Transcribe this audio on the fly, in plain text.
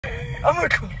I'm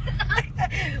recording.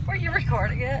 Were you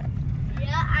recording it?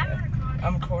 Yeah, I'm recording.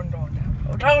 I'm recording on now.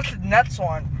 Oh, that was the next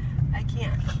one. I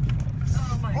can't.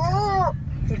 Oh my god. Oh,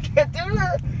 you can't do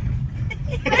it.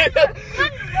 When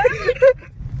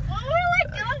we were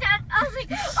like doing that, I was like,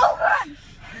 oh god!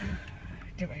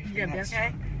 Do it. You gonna be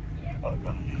okay? Oh,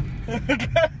 no.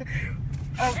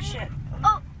 Oh shit.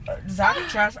 Zach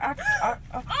Chaz. Oh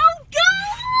god!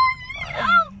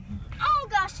 Oh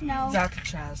gosh, no. Zach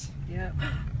Chaz. Yep.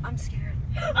 I'm scared.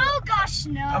 Oh gosh,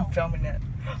 no. I'm filming it.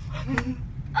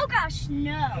 Oh gosh,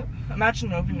 no.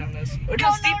 Imagine opening this. Look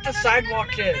how steep the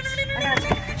sidewalk is. I gotta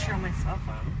take a picture on my cell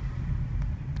phone.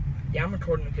 Yeah, I'm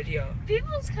recording a video.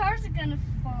 People's cars are gonna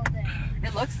fall down.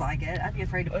 It looks like it. I'd be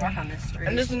afraid to park on this street.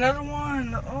 And there's another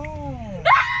one. Oh.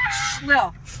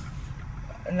 Lil.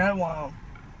 Another one.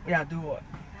 Yeah, do it.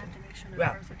 I have to make sure no Yeah.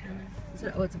 cars are coming. Is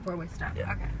it, oh, it's a four-way stop.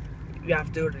 Yeah. Okay. You have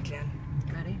to do it again.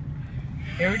 Ready?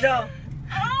 Here we go.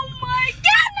 Oh my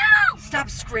god, no! Stop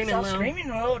screaming, Stop Lil.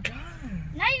 screaming all the time.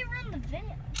 Now you ruined the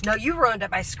video. No, you ruined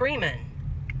it by screaming.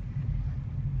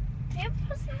 Can't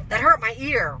post that. That hurt my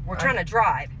ear. We're trying to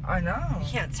drive. I know. You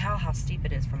can't tell how steep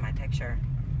it is from my picture.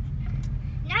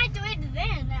 Now I do it the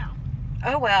van now.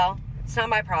 Oh well, it's not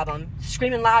my problem.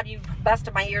 Screaming loud, you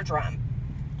busted my eardrum.